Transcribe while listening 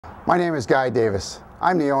My name is Guy Davis.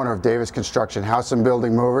 I'm the owner of Davis Construction House and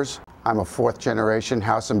Building Movers. I'm a fourth generation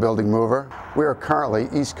house and building mover. We are currently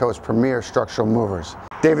East Coast premier structural movers.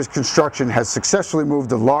 Davis Construction has successfully moved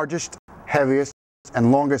the largest, heaviest,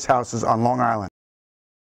 and longest houses on Long Island.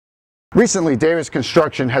 Recently, Davis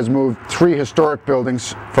Construction has moved 3 historic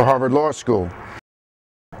buildings for Harvard Law School.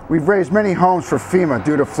 We've raised many homes for FEMA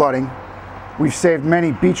due to flooding. We've saved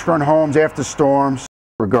many beachfront homes after storms,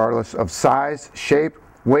 regardless of size, shape,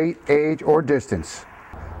 weight, age, or distance.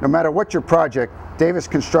 No matter what your project, Davis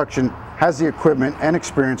Construction has the equipment and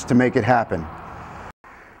experience to make it happen.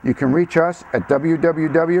 You can reach us at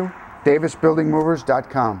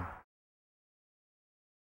www.davisbuildingmovers.com.